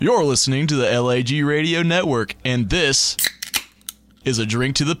You're listening to the LAG Radio Network, and this is A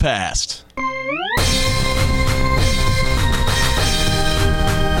Drink to the Past.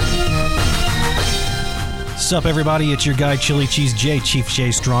 Sup, everybody? It's your guy, Chili Cheese J, Chief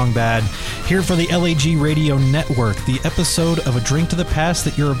J Strong Bad, here for the LAG Radio Network. The episode of A Drink to the Past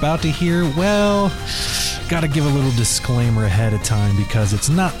that you're about to hear, well, gotta give a little disclaimer ahead of time because it's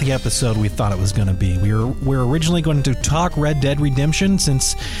not the episode we thought it was going to be. We're originally going to talk Red Dead Redemption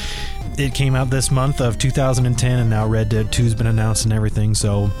since it came out this month of 2010, and now Red Dead 2's been announced and everything,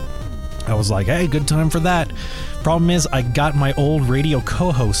 so I was like, hey, good time for that. Problem is, I got my old radio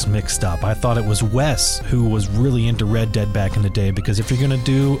co-host mixed up. I thought it was Wes, who was really into Red Dead back in the day, because if you're going to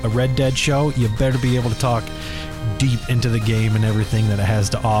do a Red Dead show, you better be able to talk deep into the game and everything that it has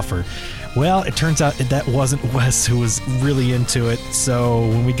to offer. Well, it turns out that wasn't Wes who was really into it, so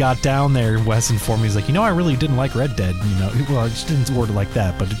when we got down there, Wes informed me, he's like, I really didn't like Red Dead, Well, I just didn't word it like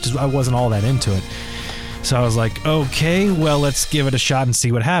that, but I wasn't all that into it. So I was like, okay, well, let's give it a shot and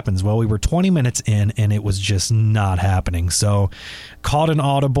see what happens. Well, we were 20 minutes in, and it was just not happening. So called an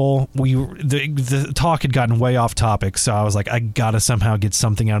audible. The talk had gotten way off topic, so I was like, I got to somehow get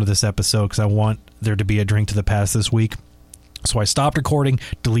something out of this episode because I want there to be a drink to the past this week. So I stopped recording,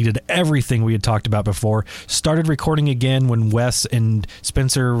 deleted everything we had talked about before, started recording again when Wes and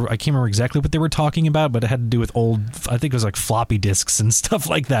Spencer, I can't remember exactly what they were talking about, but it had to do with old, I think it was like floppy disks and stuff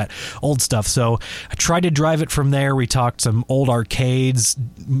like that, old stuff. So I tried to drive it from there. We talked some old arcades,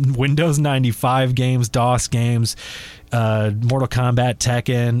 Windows 95 games, DOS games, Mortal Kombat,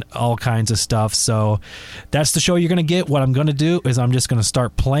 Tekken, all kinds of stuff. So that's the show you're going to get. What I'm going to do is I'm just going to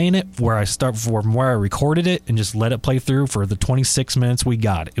start playing it from where I recorded it and just let it play through for the 26 minutes we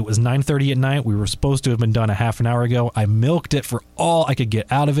got. It was 9:30 at night. We were supposed to have been done a half an hour ago. I milked it for all I could get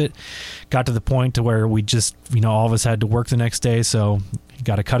out of it. Got to the point to where we just, all of us had to work the next day, so you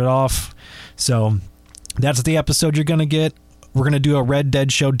got to cut it off. So that's the episode you're going to get. We're going to do a Red Dead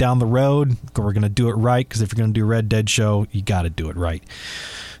show down the road. We're going to do it right, because if you're going to do a Red Dead show, you got to do it right.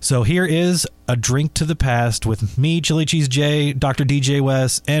 So here is A Drink to the Past with me, Chili Cheese J, Dr. DJ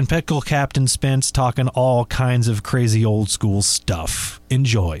West, and Pickle Captain Spence talking all kinds of crazy old school stuff.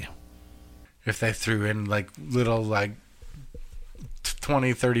 Enjoy. If they threw in little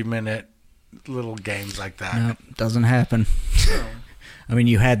 20, 30 minute little games like that. No, doesn't happen. I mean,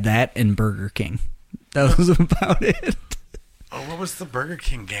 you had that in Burger King. That was about it. Oh, what was the Burger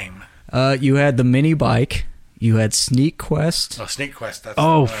King game? You had the mini bike. You had Sneak Quest. Oh, Sneak Quest. That's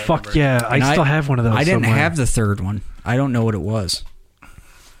fuck yeah. I still have one of those. I didn't somewhere. have the third one. I don't know what it was.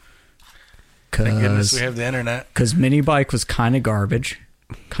 Thank goodness we have the internet. Because mini bike was kind of garbage.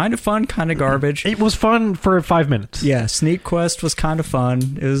 Kind of fun, kind of garbage. It was fun for 5 minutes. Yeah, Sneak Quest was kind of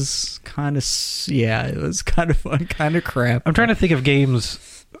fun. It was kind of, it was kind of fun, kind of crap. I'm trying to think of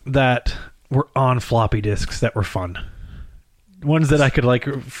games that were on floppy disks that were fun. Ones that I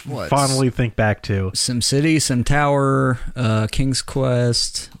could fondly think back to. SimCity, SimTower, King's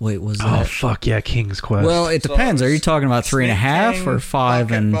Quest. Wait, was that? Oh, fuck yeah, King's Quest. Well, it depends. Are you talking about 3.5 or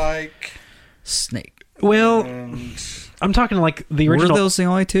 5 and Bike, Snake? Well, I'm talking like the original. Were those the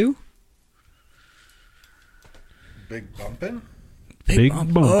only two? Big Bumpin'? Big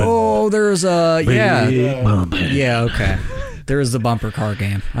Bumpin'. Oh, there's a Big Bumpin'. Yeah, okay. There was the bumper car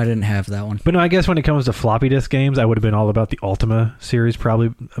game. I didn't have that one. But no, I guess when it comes to floppy disk games, I would have been all about the Ultima series,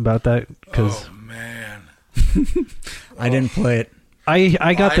 probably about that. Oh, man. I didn't play it.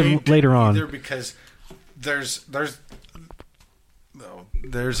 I got them later on. Either because there's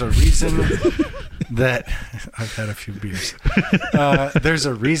a reason that I've had a few beers. There's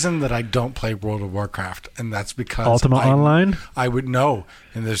a reason that I don't play World of Warcraft, and that's because Ultima Online? I would know,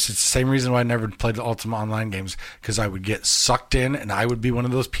 and there's the same reason why I never played the Ultima Online games, because I would get sucked in, and I would be one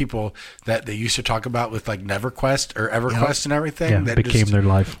of those people that they used to talk about with NeverQuest or EverQuest and everything. Yeah, that became their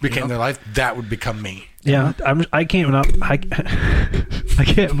life. Their life. That would become me. Yeah, I can't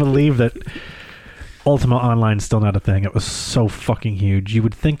believe that Ultima Online's still not a thing. It was so fucking huge. You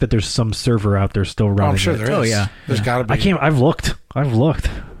would think that there's some server out there still running. I'm sure it. there is. Oh yeah, there's got to be. I've looked.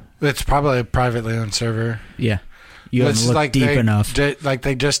 It's probably a privately owned server. Yeah, you haven't looked deep enough.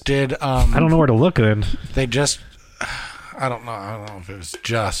 They just did. I don't know where to look then. They just. I don't know if it was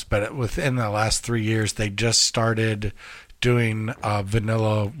just, but within the last 3 years, they just started doing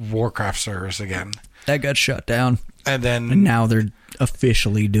vanilla Warcraft servers again. That got shut down, and now they're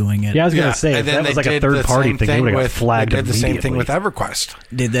officially doing it. Yeah, I was gonna say, if that was like a third party thing, they would have got flagged. They did the same thing with immediately. EverQuest.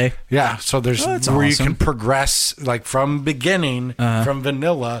 Did they? Yeah, so there's where awesome. you can progress from beginning, from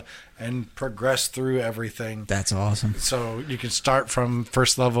vanilla, and progress through everything. That's awesome. So you can start from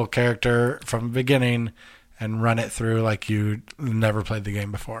first level character from beginning, and run it through like you never played the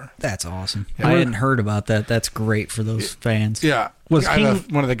game before. That's awesome. Yeah. I hadn't heard about that. That's great for those fans. Yeah. One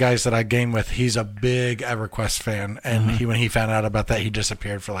of the guys that I game with, he's a big EverQuest fan, and when he found out about that, he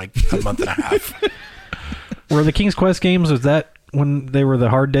disappeared for like a month and a half. Were the King's Quest games, was that when they were the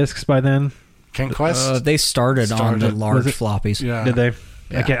hard disks by then? King Quest? They started on the large floppies. Yeah. Did they?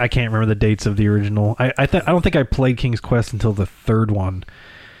 Yeah. I can't remember the dates of the original. I don't think I played King's Quest until the third one.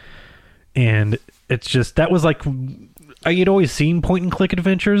 And it's just, that was like, I had always seen point and click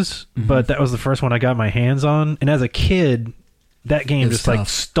adventures, but that was the first one I got my hands on. And as a kid, that game just tough. like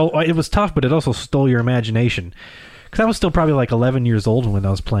stole, it was tough, but it also stole your imagination. Because I was still probably like 11 years old when I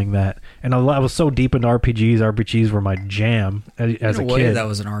was playing that. And I was so deep into RPGs. RPGs were my jam as a kid. That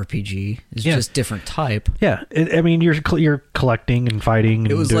was an RPG. It's just different type. Yeah. You're collecting and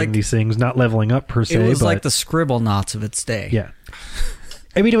fighting and doing these things, not leveling up per se. It was but, like the Scribblenauts of its day. Yeah.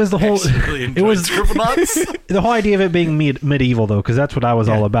 I mean, it was the whole. It was the whole idea of it being medieval, though, because that's what I was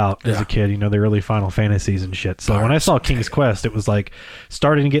all about as a kid. You know, the early Final Fantasies and shit. So when I saw King's Quest, it was like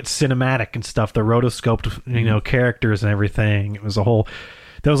starting to get cinematic and stuff. The rotoscoped, characters and everything. It was a whole.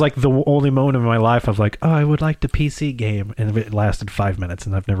 That was like the only moment in my life of like, oh, I would like the PC game, and it lasted 5 minutes,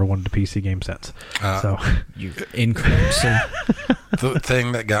 and I've never wanted a PC game since. So you incorrect. The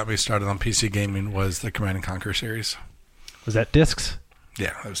thing that got me started on PC gaming was the Command and Conquer series. Was that discs?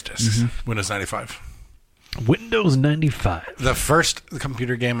 Yeah, that was discs. Windows 95. Windows 95. The first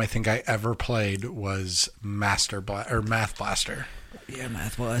computer game I think I ever played was Math Blaster. Yeah,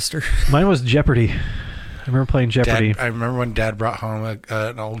 Math Blaster. Mine was Jeopardy. I remember playing Jeopardy. I remember when Dad brought home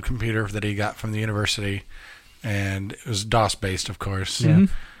an old computer that he got from the university, and it was DOS based, of course. Yeah.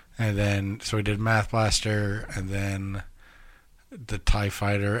 And then so we did Math Blaster, and then the TIE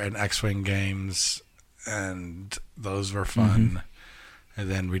Fighter and X-Wing games, and those were fun. And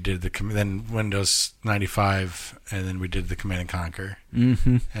then we did then Windows 95, and then we did the Command and Conquer,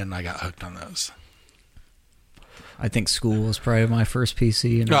 and I got hooked on those. I think school was probably my first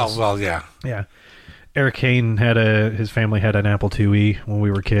PC. Yeah. Yeah. Eric Kane his family had an Apple IIe when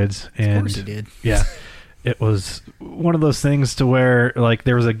we were kids. And of course he did. Yeah. It was one of those things to where, like,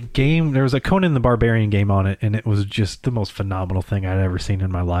 there was a Conan the Barbarian game on it, and it was just the most phenomenal thing I'd ever seen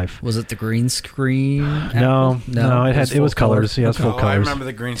in my life. Was it the green screen? No, it was colors. Yeah, it was full colors. I remember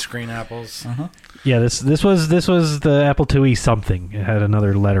the green screen apples. Yeah, this was the Apple IIe something. It had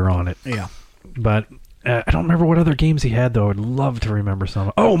another letter on it. Yeah, but I don't remember what other games he had, though. I'd love to remember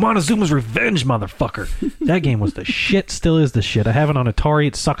some. Oh, Montezuma's Revenge, motherfucker. That game was the shit, still is the shit. I have it on Atari.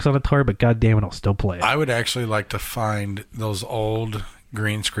 It sucks on Atari, but goddamn it, I'll still play it. I would actually like to find those old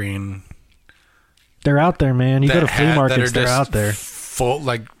green screen. They're out there, man. You go to flea markets, they're out there. Full,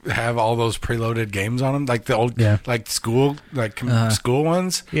 like, have all those preloaded games on them, like the old, like school, school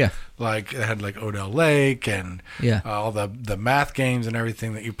ones. Yeah, like it had like Odell Lake and all the math games and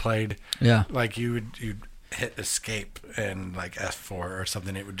everything that you played. Yeah, like you'd hit escape and like F4 or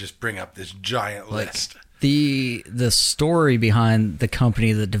something. It would just bring up this giant list. The story behind the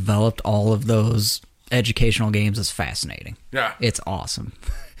company that developed all of those educational games is fascinating. Yeah, it's awesome.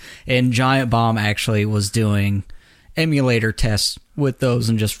 And Giant Bomb actually was doing emulator tests with those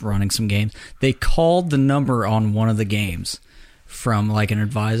and just running some games. They called the number on one of the games from like an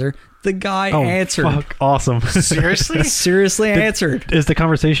advisor. The guy answered. Fuck, awesome. Seriously? Seriously answered. Is the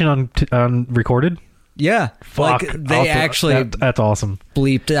conversation on recorded? Yeah. Fuck. Like they actually that's awesome.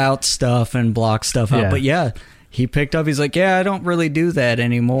 Bleeped out stuff and blocked stuff out. But yeah, he picked up. He's like, yeah, I don't really do that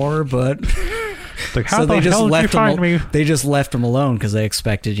anymore, but like, how the hell did you find me? They just left him alone because they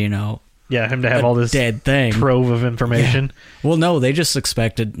expected, him to have all this dead thing, trove of information. Yeah. Well, no, they just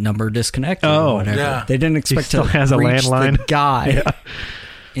expected number disconnected. or whatever. Yeah. They didn't expect he still to has reach a landline. The guy. Yeah.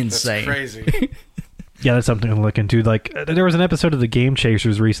 Insane. That's crazy. Yeah, that's something to look into. Like, there was an episode of the Game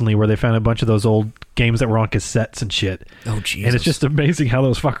Chasers recently where they found a bunch of those old games that were on cassettes and shit. Oh, Jesus. And it's just amazing how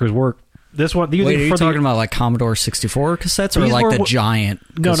those fuckers work. This one, Wait, are you talking about like Commodore 64 cassettes or like the giant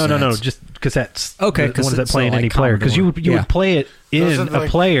cassettes? No, just cassettes. Okay, the ones that play in like any player. Because you would play it in a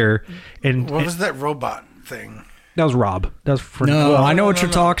player. And what was that robot thing? That was Rob. That was for I know what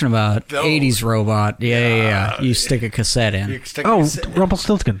you're talking about. 80s robot. Yeah. You stick a cassette in.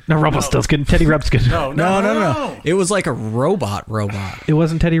 Rumpelstiltskin. No, Rumpelstiltskin. Teddy Ruxpin. No. It was like a robot. It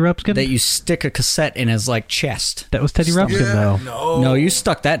wasn't Teddy Ruxpin? That you stick a cassette in his like chest. That was Teddy Ruxpin, though. No, you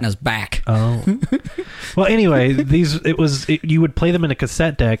stuck that in his back. Oh. Well, anyway, you would play them in a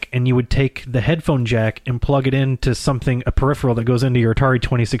cassette deck, and you would take the headphone jack and plug it into a peripheral that goes into your Atari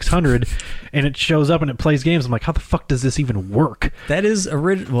 2600, and it shows up and it plays games. I'm like, how the fuck does this even work? That is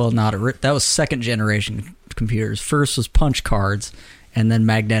that was second generation computers. First was punch cards, and then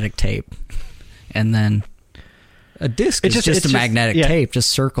magnetic tape, and then A disc is just it's a magnetic tape,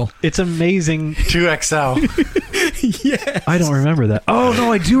 just circle. It's amazing. 2XL. Yes. I don't remember that. Oh,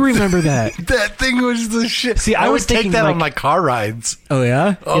 no, I do remember that. That thing was the shit. See, I was would take thinking, that like- on my car rides. Oh,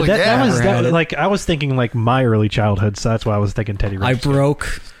 yeah? Oh, that yeah. was Never had it. like I was thinking like my early childhood, so that's why I was thinking Teddy I Ruxpin.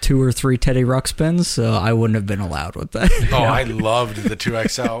 broke 2 or 3 Teddy Ruxpins, so I wouldn't have been allowed with that. Oh, I loved the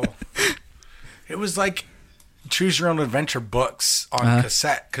 2XL. It was like Choose Your Own Adventure books on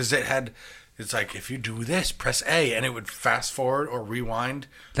cassette because it's like if you do this, press A, and it would fast forward or rewind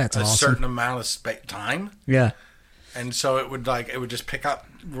That's a awesome. certain amount of time, Yeah. and so it would just pick up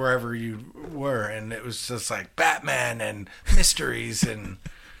wherever you were, and it was just like Batman and mysteries and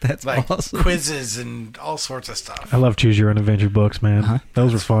That's like awesome. quizzes and all sorts of stuff. I love Choose Your Own Adventure books, man.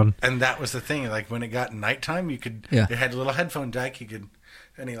 Those were fun. And that was the thing. Like when it got nighttime, you could. Yeah. It had a little headphone jack.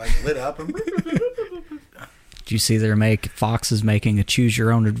 And he like lit up. And Did you see Fox is making a Choose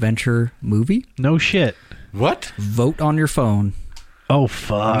Your Own Adventure movie? No shit. what? Vote on your phone. Oh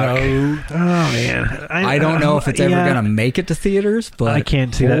fuck. No. Oh man. I don't know if it's ever yeah, going to make it to theaters, but I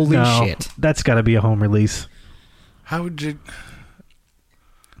can't see that. holy No, shit. that's got to be a home release. How would you?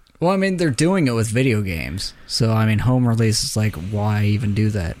 Well, I mean, they're doing it with video games. So, I mean, home release is like, why even do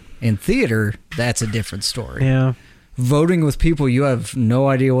that? In theater, that's a different story. Yeah, Voting with people you have no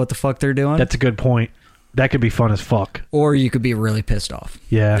idea what the fuck they're doing, that's a good point. That could be fun as fuck. or you could be really pissed off.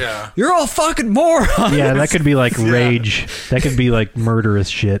 Yeah. Yeah. You're all fucking morons! Yeah, that could be like rage. That could be like murderous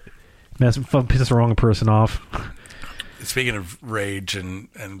shit. Piss the wrong person off. Speaking of rage and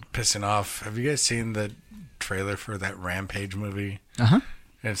pissing off, have you guys seen the trailer for that Rampage movie? Uh-huh.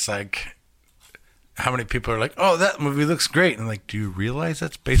 It's like, how many people are like, "Oh, that movie looks great," and I'm like, do you realize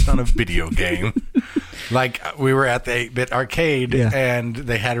that's based on a video game? Like we were at the 8-bit arcade, Yeah. and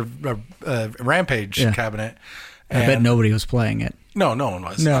they had a Rampage cabinet. I bet nobody was playing it. No one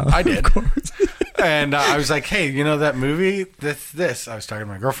was. No, I did. of course. And I was like, "Hey, you know that movie? This." I was talking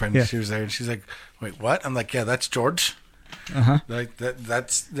to my girlfriend. Yeah. She was there, and she's like, "Wait, what?" I'm like, "Yeah, that's George." Uh-huh. Like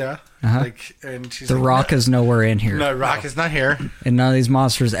that's yeah. Uh-huh. Like, and she's The like, Rock is nowhere in here. No, Rock is not here. And none of these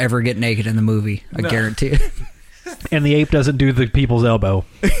monsters ever get naked in the movie. I No. guarantee it. And the ape doesn't do the people's elbow.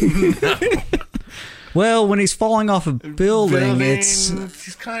 Well, when he's falling off a building, it's...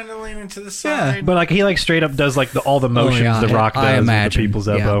 he's kind of leaning to the side. But like he like straight up does like all the motions yeah, the Rock does I with imagine, the people's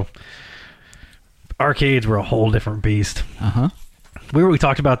yeah. elbow. Arcades were a whole different beast. Uh-huh. We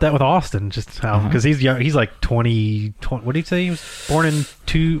talked about that with Austin, just how because he's young. He's like 20. What did he say? He was born in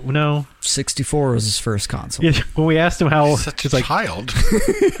 64 was his first console. Yeah, when we asked him how, Such it's a like, child.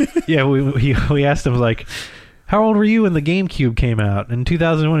 yeah, we asked him like, how old were you when the GameCube came out in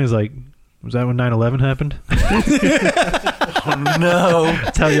 2001? He's like, was that when 9/11 happened? Oh, no.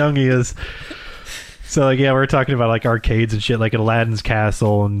 That's how young he is. So like, yeah, we were talking about like arcades and shit, like at Aladdin's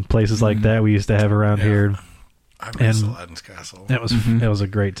Castle and places like that we used to have around here. I miss And Aladdin's Castle. That was a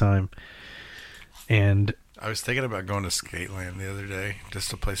great time. And I was thinking about going to Skateland the other day just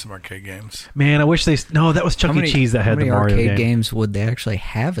to play some arcade games. man, I wish that was Chuck E. Cheese that had the how Mario many arcade game. games would they actually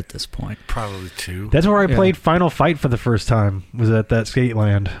have at this point? Probably 2. That's where I played Final Fight for the first time. Was at that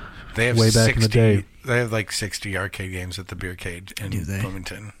Skateland. They have way back 60, in the day. They have like 60 arcade games at the Beercade in Do they?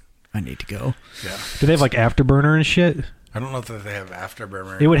 Bloomington. I need to go. Yeah. Do they have like Afterburner and shit? I don't know if they have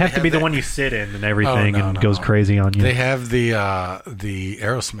Afterburner. It would have They to be the that- one you sit in and everything no, and no, goes no. crazy on you. They have the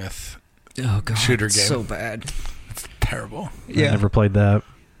Aerosmith. Oh, God. Shooter it's game. so bad. It's terrible. I never played that.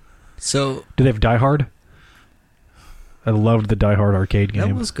 So, Do they have Die Hard? I loved the Die Hard arcade game.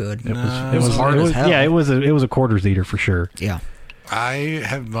 that was good. No. It was hard as hell. Yeah, it was a quarters eater for sure. Yeah. I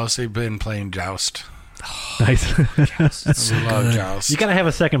have mostly been playing Joust. Nice. I love Joust. You gotta have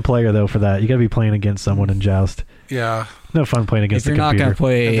a second player though for that. You gotta be playing against someone in Joust. Yeah. No fun playing against If you're the not computer. going to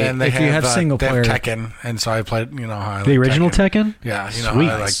play... And then If you have single they player... have Tekken, and so I played, you know how I like The original Tekken. Tekken? Yeah, you know Sweet.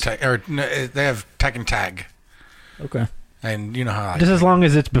 how I like Tekken. Or no, they have Tekken Tag, Okay. and you know how I like Just as long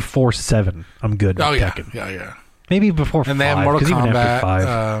as it's before 7, I'm good with Oh, yeah. Tekken. Yeah. Maybe before 5. And they have Mortal 'cause even after Kombat.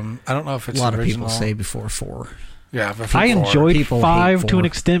 5. I don't know if it's A lot of original. people say before 4. Yeah, before I 4. enjoyed People hate 5 to 4. an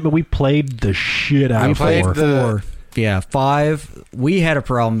extent, but we played the shit out I of played 4. the- 4. Yeah, 5. We had a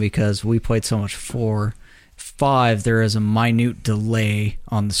problem because we played so much 4. 5, there is a minute delay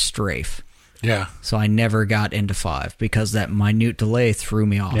on the strafe. Yeah. So I never got into 5 because that minute delay threw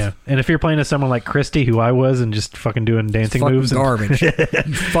me off. Yeah, and if you're playing as someone like Christy, who I was, and just fucking doing dancing Fucking moves, and- garbage. You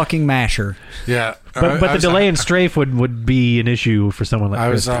fucking masher. Yeah. but the delay in strafe would be an issue for someone like I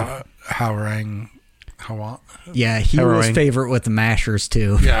was Christy. Hawa. Yeah, he was Harrowing. favorite with the mashers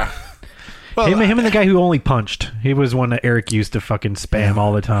too. Yeah. Well, him and the guy who only punched. He was one that Eric used to fucking spam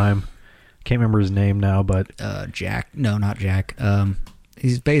all the time. Can't remember his name now, but Jack. No, not Jack.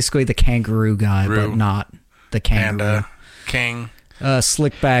 He's basically the kangaroo guy, Rue. but not. the kangaroo. Panda, King.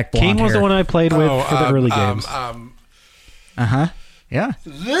 Slick back blonde King was hair. the one I played with for the early games. Yeah.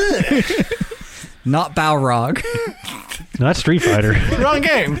 Not Balrog. Not Street Fighter. Wrong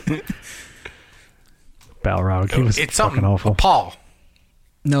game. Balrog. He was It's fucking something awful. Paul.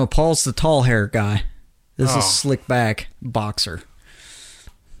 No, Paul's the tall hair guy. This Oh. is slick back boxer.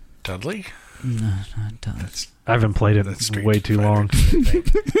 Dudley? Not done. I haven't played it That's Street way too Fighter, long. I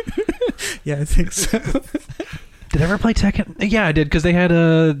think. Yeah, I think so. Did I ever play Tekken? Yeah, I did, because they had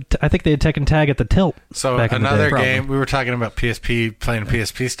I think they had Tekken Tag at the Tilt. So back in the another day. game, we were talking about PSP, playing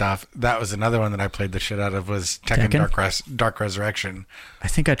PSP stuff. That was another one that I played the shit out of, was Tekken? Dark Resurrection I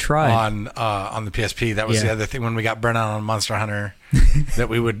think I tried. on the PSP. That was Yeah. the other thing when we got burnt out on Monster Hunter.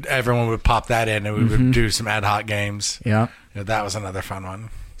 That everyone would pop that in, and we would do some ad hoc games. Yeah. That was another fun one.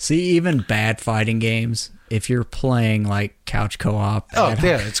 See, even bad fighting games, if you're playing like couch co-op, Oh ad hoc,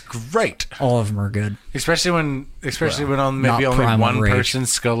 yeah, it's great. all of them are good. Especially when on not maybe only Primal one Rage.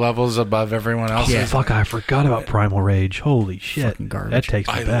 person's skill levels above everyone else's. Yeah. Fuck, I forgot about Primal Rage. Holy shit. Fucking garbage. That takes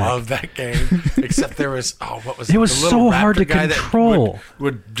me I back. love that game. Except there was what was It was the little so hard raptor to guy that control.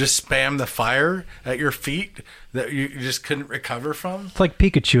 would just spam the fire at your feet that you just couldn't recover from. It's like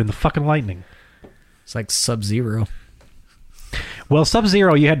Pikachu and the fucking lightning. It's like Sub-Zero. Well,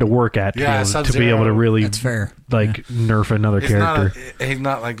 Sub-Zero you had to work at to, Yeah, be, able, to be Sub-Zero, able to really That's fair. nerf another character. He's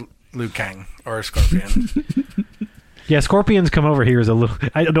not like Liu Kang or Scorpion. Yeah, Scorpions Come Over Here is a little...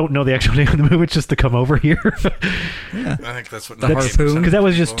 I don't know the actual name of the move. It's just to come over here. I think that's what The harpoon? Because that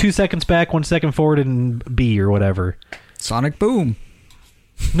was just 2 seconds back, 1 second forward, and B or whatever. Sonic Boom.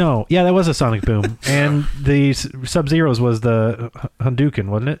 No, yeah, that was a Sonic Boom. And the Sub-Zeros was the Hadouken,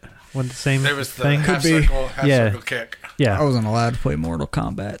 wasn't it? Wasn't the same There was the thing? half circle kick. Yeah. I wasn't allowed to play Mortal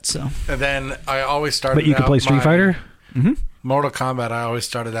Kombat, so. And then I always started. But you could out play Street my Fighter? Mortal Kombat. I always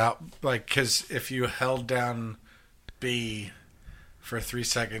started out because if you held down B for 3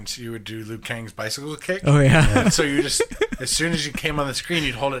 seconds, you would do Liu Kang's bicycle kick. Oh, yeah. And so you just, as soon as you came on the screen,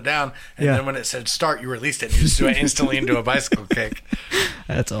 you'd hold it down, and Yeah. then when it said start, you released it, and you just do it instantly into a bicycle kick.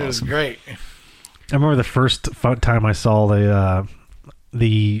 That's It was awesome. great. I remember the first time I saw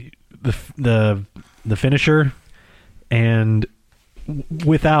the finisher, and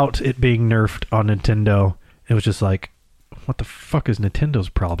without it being nerfed on Nintendo, it was just like, what the fuck is Nintendo's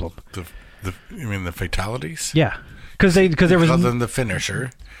problem? You mean the fatalities? Yeah, because there was Other than the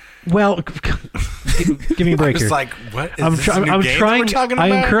finisher. well, give me a break I was here. like, what is I'm this new game that trying. we're talking I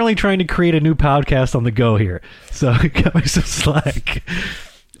am about? currently trying to create a new podcast on the go here, so cut me some slack.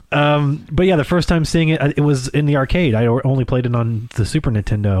 But yeah, the first time seeing it, it was in the arcade. I only played it on the Super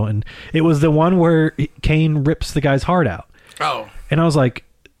Nintendo, and it was the one where Kane rips the guy's heart out. Oh. And I was like,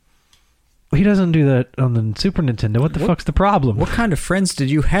 he doesn't do that on the Super Nintendo. What the fuck's the problem? What kind of friends did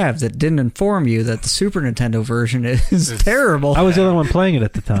you have that didn't inform you that the Super Nintendo version is terrible? I was the only one playing it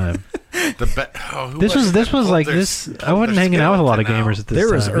at the time. This was like this. I wasn't hanging out with a lot of gamers at this There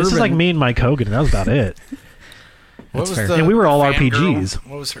time. was This is like Urban- me and Mike Hogan, and that was about it. What was fair. the And we were all fangirl? RPGs.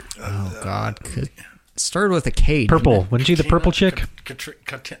 What was her? Oh, God. It started with a K. didn't Purple. it? Wasn't she the purple chick?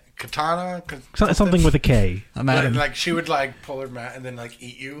 Katana? Something with a K. I'm at him. Like she would like pull her mat and then like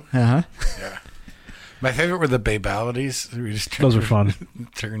eat you. Uh-huh. Yeah. My favorite were the babalities. We just Those were fun.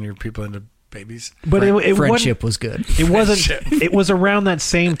 Turn your people into babies. But it wasn't. Friendship was good. It wasn't. Friendship. It was around that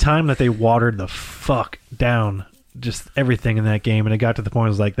same time that they watered the fuck down just everything in that game, and it got to the point I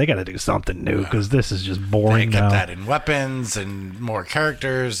was like, they got to do something new because this is just They boring kept now. that in weapons and more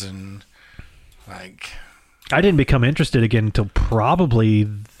characters and like I didn't become interested again until probably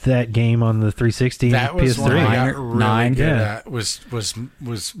that game on the 360 and that was one I PS3. got really Nine. good Yeah. at. Was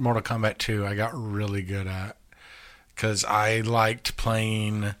Mortal Kombat 2. I got really good at because I liked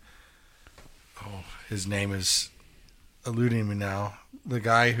playing. Oh, his name is eluding me now. The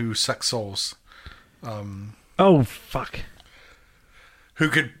guy who sucks souls. Oh fuck! Who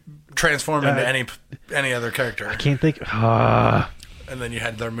could transform into any other character. I can't think. I And then you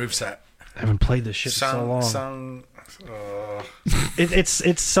had their moveset. haven't played this shit in so long.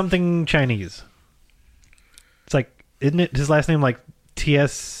 It's something Chinese. It's like, isn't it his last name like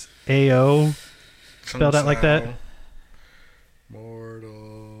TSAO? Spelled out like that?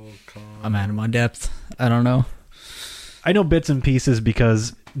 Mortal Kombat. I'm out of my depth. I don't know. I know bits and pieces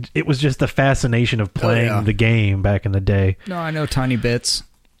because it was just the fascination of playing the game back in the day. No, I know tiny bits.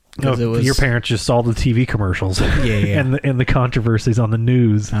 No, 'Cause it was, your parents just saw the TV commercials, yeah. and the controversies on the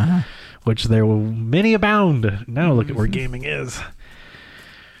news, Uh-huh. which there were many abound. Now look at where gaming is.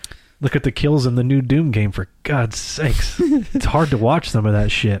 Look at the kills in the new Doom game, for God's sakes. It's hard to watch some of that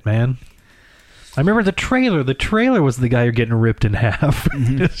shit, man. I remember the trailer. The trailer was the guy you're getting ripped in half.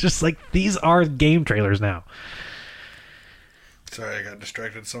 It's just like, these are game trailers now. Sorry, I got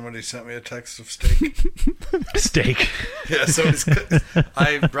distracted. Somebody sent me a text of steak. Steak. Yeah,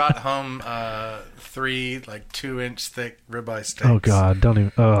 I brought home 3 2-inch thick ribeye steaks. Oh God, don't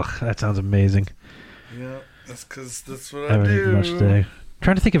even. Ugh, that sounds amazing. Yeah, that's because that's what I I haven't do. eaten much today.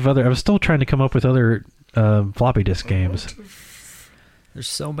 Trying to think of other. I was still trying to come up with other floppy disk games. There's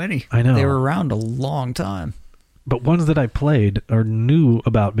so many. I know. They were around a long time. But ones that I played or knew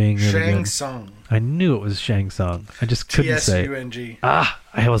about being really Shang good. Tsung. I knew it was Shang Tsung. I just couldn't say it. TSUNG.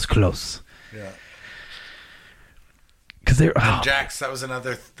 I was close. Yeah. Because they were. And Jax, that was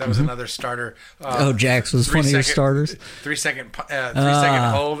another starter. Jax was one of your starters. 3 second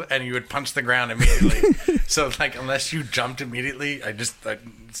hold, and you would punch the ground immediately. So unless you jumped immediately, I just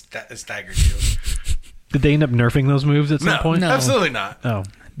staggered you. Did they end up nerfing those moves at some point? No. Absolutely not. Oh.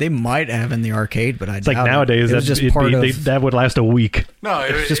 They might have in the arcade, but I It's like nowadays, that would last a week. No,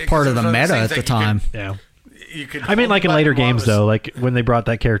 it's just part of the meta at the time. Yeah. You could I mean, like in later games, though, like when they brought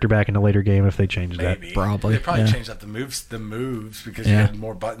that character back in a later game, if they changed that. Probably. They probably yeah. changed up the moves because you had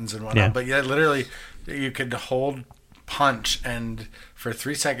more buttons and whatnot. Yeah. But yeah, literally, you could hold punch and for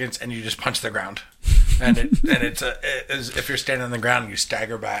 3 seconds, and you just punch the ground. And if you're standing on the ground, you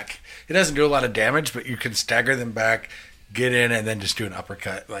stagger back. It doesn't do a lot of damage, but you can stagger them back, get in, and then just do an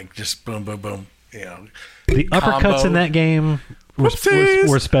uppercut, like just boom, boom, boom. You know, the uppercuts in that game were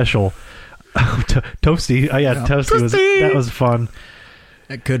special. Toasty, Toasty that was fun.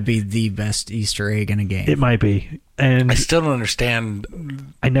 That could be the best Easter egg in a game. It might be, and I still don't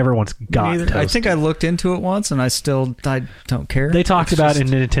understand. I never once got Toasty. I think I looked into it once, and I don't care. They talked about in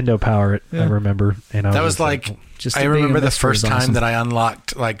Nintendo Power. I remember, and that was like just. I remember the first time awesome. that I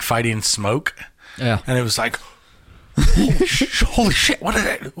unlocked fighting smoke. Yeah, and it was like, holy shit! What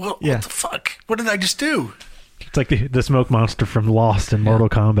the fuck? What did I just do? It's like the smoke monster from Lost in Mortal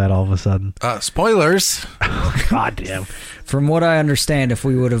Kombat all of a sudden. Spoilers. God damn. From what I understand, if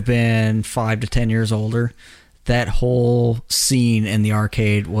we would have been 5 to 10 years older, that whole scene in the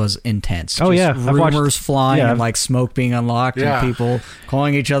arcade was intense. Oh, yeah. Rumors flying and smoke being unlocked and people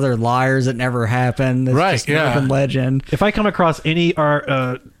calling each other liars that never happened. It's just an urban legend. If I come across any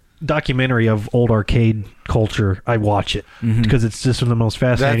documentary of old arcade culture, I watch it because it's just the most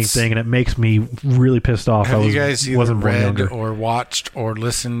fascinating thing, and it makes me really pissed off. Have you guys either read or watched or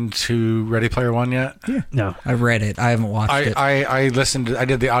listened to Ready Player One yet? Yeah, no, I read it. I haven't watched it. I listened. I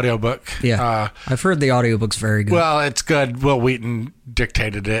did the audiobook. Yeah, I've heard the audiobook's very good. Well, it's good. Will Wheaton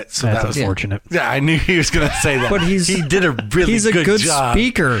dictated it, so that's that was unfortunate. Yeah, I knew he was going to say that, but he did a really he's a good job.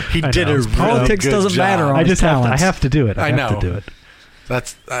 Speaker. He did a really politics good doesn't job. matter. On I just I have to do it. I know. have to do it.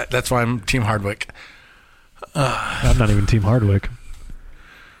 That's why I'm Team Hardwick. I'm not even Team Hardwick.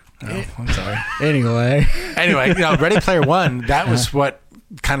 No, I'm sorry. Anyway, Ready Player One. That was what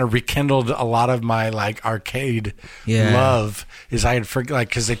kind of rekindled a lot of my arcade love. Is I had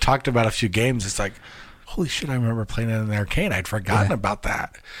because they talked about a few games. It's like, holy shit! I remember playing it in the arcade. I'd forgotten about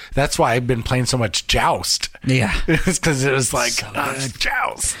that. That's why I've been playing so much Joust. Yeah, it's because it was like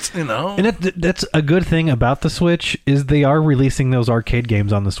Joust. And that's a good thing about the Switch is they are releasing those arcade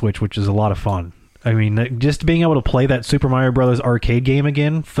games on the Switch, which is a lot of fun. I mean, just being able to play that Super Mario Brothers arcade game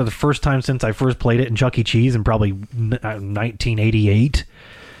again for the first time since I first played it in Chuck E. Cheese in probably 1988.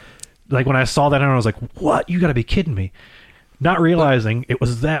 Like when I saw that, I was like, "What? You got to be kidding me!" Not realizing it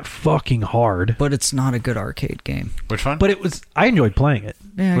was that fucking hard. But it's not a good arcade game. Which one? But it was. I enjoyed playing it.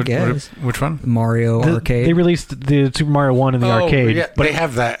 Yeah, I guess. Which one? Mario Arcade. They released the Super Mario 1 in the arcade. Yeah, but they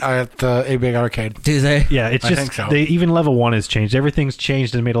have that at the A Big Arcade. Do they? Yeah, it's just I think so. Even level 1 has changed. Everything's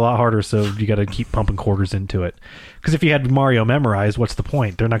changed and made it a lot harder, so you got to keep pumping quarters into it. Because if you had Mario memorized, what's the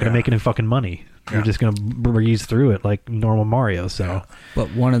point? They're not going to make any fucking money. You're just going to breeze through it like normal Mario. So,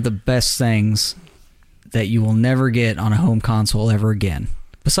 But one of the best things that you will never get on a home console ever again,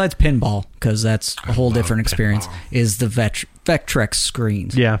 besides pinball, because that's a whole different experience, is the Vectrex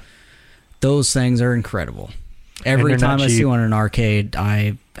screens. Yeah. Those things are incredible. Every time I see one in an arcade,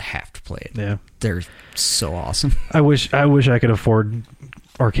 I have to play it. Yeah. They're so awesome. I wish I could afford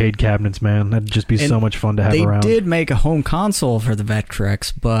arcade cabinets, man. That'd just be so much fun to have around. They did make a home console for the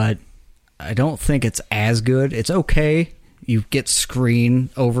Vectrex, but I don't think it's as good. It's okay. You get screen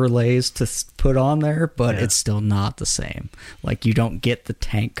overlays to put on there, but it's still not the same. Like, you don't get the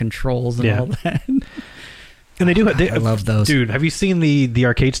tank controls and all that. And they do. I love those. Dude, have you seen the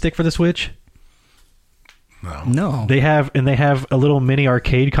arcade stick for the Switch? No. They have a little mini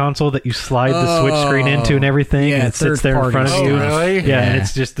arcade console that you slide the Switch screen into and everything, and it sits there in front of you. Really? Yeah, and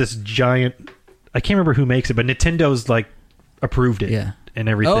it's just this giant. I can't remember who makes it, but Nintendo's approved it. Yeah. and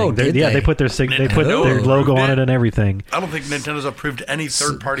everything. Oh, They- did yeah, they? they put their Nintendo logo approved on it? it and everything. I don't think Nintendo's approved any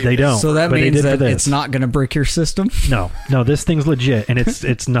third-party. They don't. So that but they means did for that this. it's not going to brick your system? No, this thing's legit, and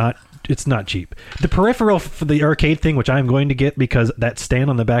it's not cheap. The peripheral for the arcade thing, which I'm going to get because that stand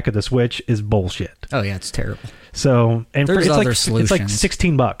on the back of the Switch is bullshit. Oh, yeah, it's terrible. So, and There's it's other like solutions. it's like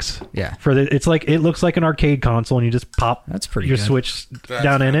 $16. Yeah. For the it looks like an arcade console, and you just pop That's pretty your good. Switch That's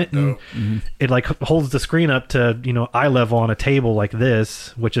down in it, and dope. it like holds the screen up to eye level on a table like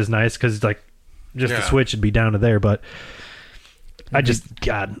this, which is nice because like just the Yeah. Switch would be down to there. But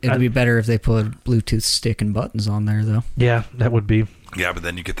It'd be better if they put a Bluetooth stick and buttons on there, though. yeah, that would be. Yeah, but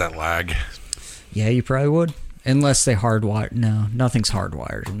then you get that lag. Yeah, you probably would. Unless they hardwire. No, nothing's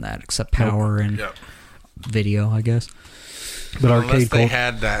hardwired in that except power and Yep. video, I guess. But Unless arcade they gold,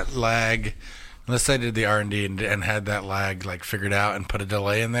 had that lag, unless they did the R&D and had that lag like figured out and put a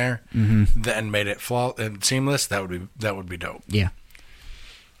delay in there, then made it and seamless, that would be dope. Yeah.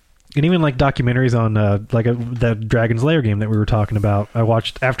 and even like documentaries on that Dragon's Lair game that we were talking about. I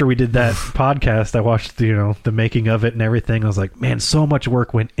watched after we did that podcast. I watched the making of it and everything. I was like, man, so much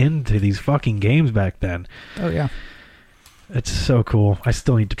work went into these fucking games back then. Oh, yeah. It's so cool. I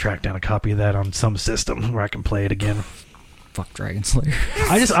still need to track down a copy of that on some system where I can play it again. Fuck Dragon Slayer.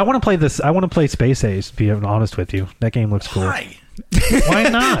 I want to play this. I want to play Space Ace, to be honest with you. That game looks cool. Why? Why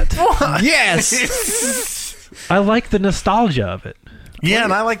not? Yes! I like the nostalgia of it. Yeah,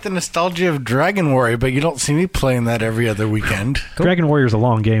 and I like the nostalgia of Dragon Warrior, but you don't see me playing that every other weekend. Dragon Warrior's a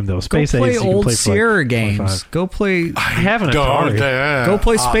long game, though. Go Space play Ace, you can old play for like Sierra 25. games. Go play... I have an Atari. Go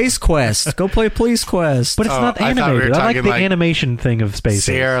play Space Quest. Go play Police Quest. But it's not I thought we were animated. I like talking the like animation thing of Space Ace.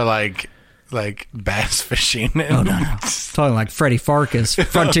 Sierra, like bass fishing. Oh, no. Talking like Freddie Farkas,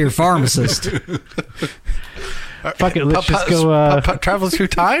 Frontier Pharmacist. Fuck it, let's just go... Travel through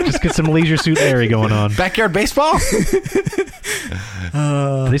time? just get some Leisure Suit Larry going on. Backyard baseball?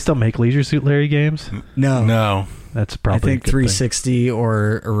 Do they still make Leisure Suit Larry games? No. No. That's I probably think a good 360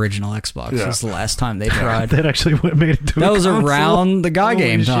 or original Xbox Yeah. was the last time they tried. thing. That actually made it to That a was console. around the Guy Holy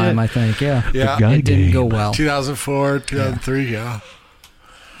Game time, shit. I think, yeah. Yeah. Guy It didn't go Game. well. 2004, 2003, yeah.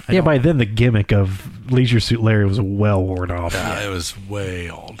 Yeah, by then the gimmick of Leisure Suit Larry was well worn off. Yeah, it was way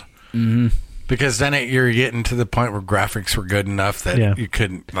old. Mm-hmm. Because then you're getting to the point where graphics were good enough that Yeah. you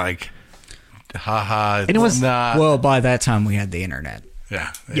couldn't, like, haha. And it was- not. Well, by that time we had the internet.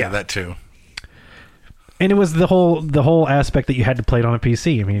 Yeah, that too. And it was the whole aspect that you had to play it on a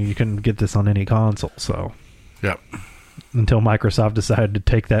PC. I mean, you couldn't get this on any console, so Yep. until Microsoft decided to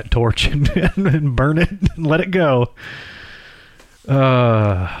take that torch and burn it and let it go. All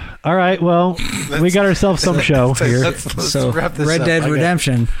right, well, we got ourselves some show here. Let's So wrap this Red up. Dead I got-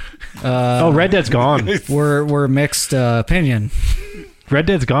 Redemption, Oh, Red Dead's gone. we're mixed opinion. Red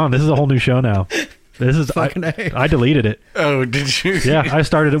Dead's gone. This is a whole new show now. This is Fucking A. I deleted it. Oh, did you? Yeah, I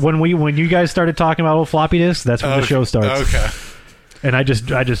started it when you guys started talking about old floppy disks. That's when the show starts. Okay. And I just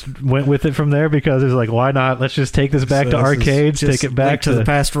went with it from there because it was like, why not? Let's just take this back So to this is arcades, Just take it back link to the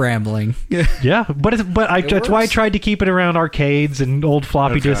past rambling. yeah. But that's why I works. tried to keep it around arcades and old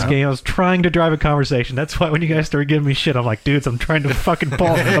floppy disk games. I was trying to drive a conversation. That's why when you guys started giving me shit, I'm like, dudes, I'm trying to fucking pull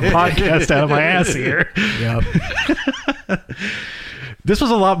a podcast out of my ass here. Yep. This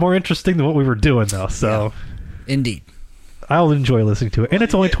was a lot more interesting than what we were doing, though. So Indeed. I'll enjoy listening to it, and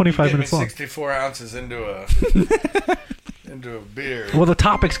it's only 25 You get me minutes long. 64 ounces into a into a beer. Well, the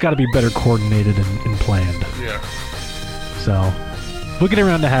topic's got to be better coordinated and planned. Yeah. So we'll get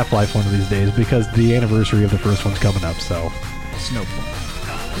around to Half-Life one of these days because the anniversary of the first one's coming up. So It's no point.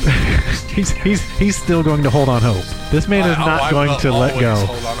 he's still going to hold on hope. This man is not I going will to let always go.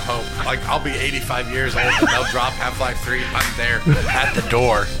 Hold on hope. Like I'll be 85 years old and they'll drop Half-Life 3. I'm there at the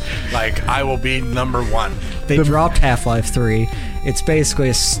door. Like I will be number one. They dropped Half-Life 3. It's basically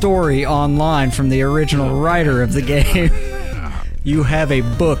a story online from the original writer of the game. You have a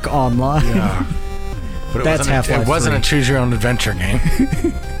book online. Yeah. But That's Half-Life It wasn't 3. a choose your own adventure game.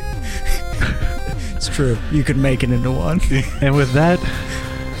 It's true. You could make it into one. And with that,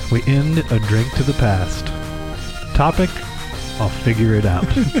 we end A Drink to the Past. Topic, I'll figure it out.